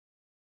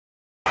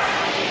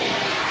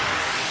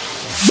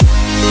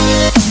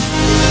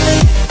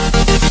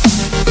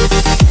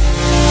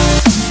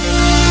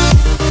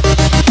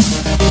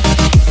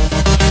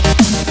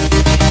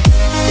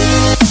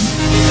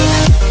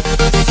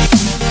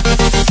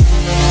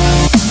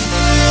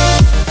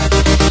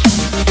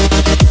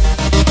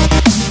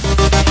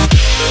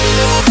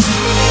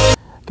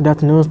Good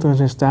afternoon,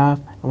 students and staff,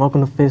 and welcome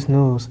to Fitz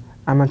News.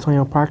 I'm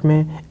Antonio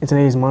Parkman, and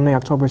today is Monday,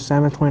 October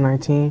 7th,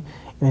 2019,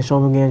 and the show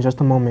will begin in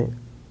just a moment.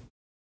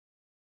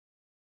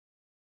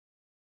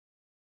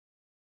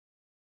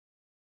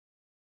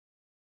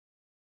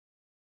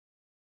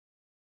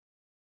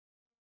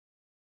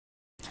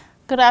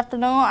 Good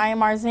afternoon, I am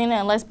Marzina,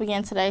 and let's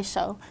begin today's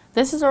show.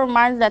 This is a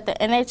reminder that the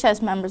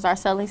NHS members are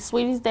selling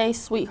Sweeties Day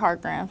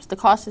Sweetheart Grams. The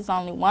cost is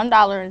only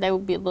 $1, and they will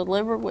be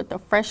delivered with a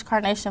fresh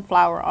carnation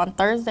flower on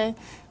Thursday,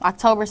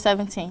 October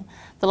 17th.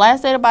 The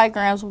last day to buy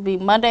grams will be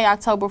Monday,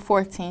 October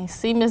 14th.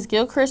 See Ms.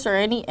 Gilchrist or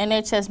any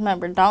NHS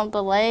member. Don't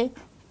delay.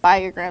 Buy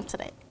your gram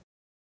today.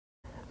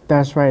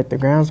 That's right, the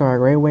grams are a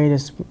great way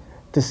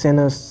to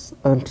send us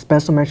a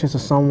special message to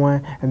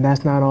someone, and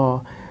that's not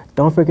all.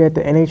 Don't forget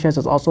the NHS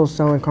is also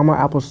selling caramel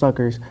apple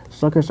suckers.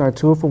 Suckers are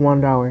 2 for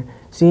 $1.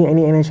 See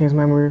any NHS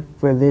member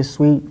for this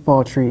sweet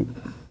fall treat.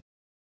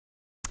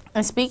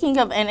 And speaking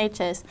of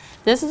NHS,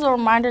 this is a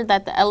reminder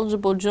that the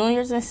eligible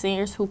juniors and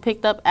seniors who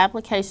picked up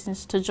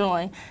applications to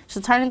join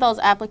should turn in those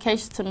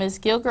applications to Ms.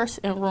 Gilchrist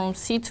in room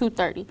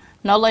C230,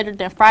 no later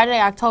than Friday,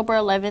 October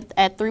 11th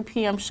at 3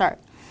 p.m.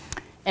 sharp.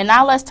 And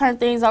now let's turn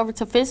things over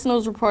to Fitz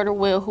News reporter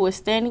Will, who is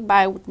standing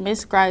by with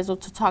Ms. Greisel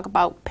to talk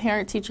about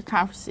parent-teacher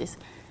conferences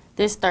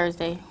this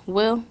Thursday.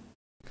 Will?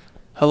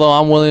 Hello,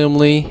 I'm William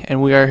Lee,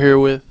 and we are here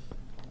with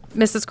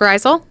Mrs.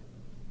 Greisel.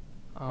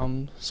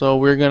 So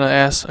we're going to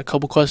ask a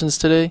couple questions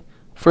today.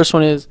 First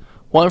one is,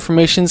 what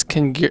information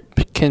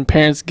can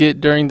parents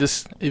get during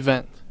this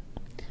event?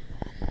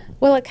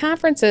 Well, at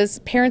conferences,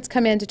 parents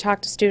come in to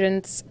talk to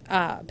students,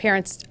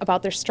 parents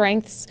about their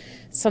strengths,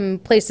 some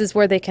places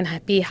where they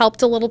can be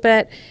helped a little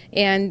bit,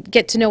 and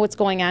get to know what's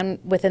going on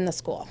within the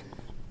school.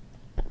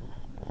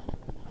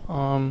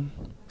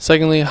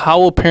 Secondly, how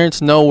will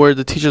parents know where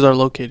the teachers are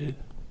located?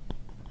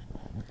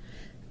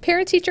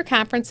 Parent-teacher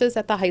conferences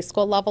at the high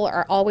school level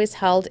are always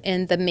held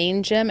in the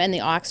main gym and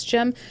the aux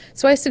gym,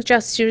 so I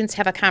suggest students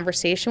have a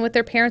conversation with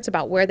their parents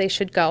about where they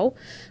should go.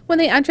 When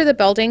they enter the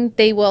building,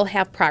 they will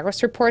have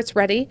progress reports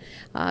ready,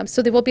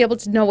 so they will be able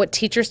to know what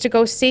teachers to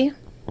go see.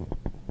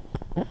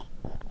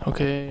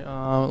 Okay,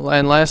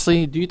 and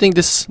lastly, do you think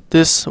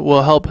this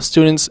will help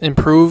students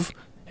improve,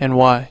 and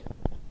why?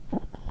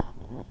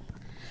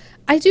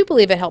 I do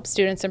believe it helps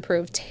students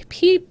improve.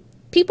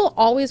 People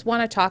always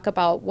want to talk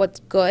about what's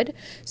good.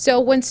 So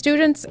when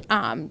students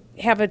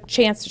have a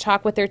chance to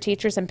talk with their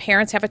teachers and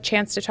parents have a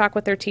chance to talk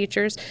with their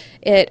teachers,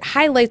 it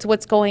highlights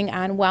what's going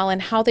on well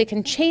and how they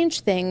can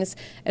change things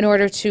in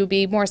order to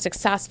be more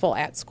successful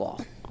at school.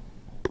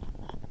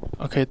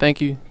 Okay, thank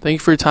you. Thank you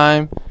for your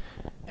time,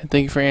 and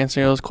thank you for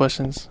answering those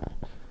questions.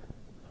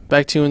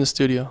 Back to you in the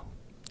studio.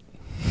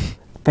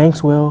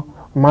 Thanks, Will.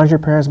 Remind your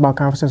parents about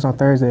conferences on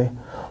Thursday.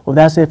 Well,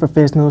 that's it for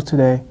Fitz News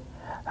today.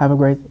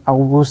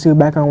 We'll see you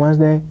back on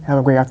Wednesday. Have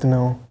a great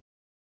afternoon.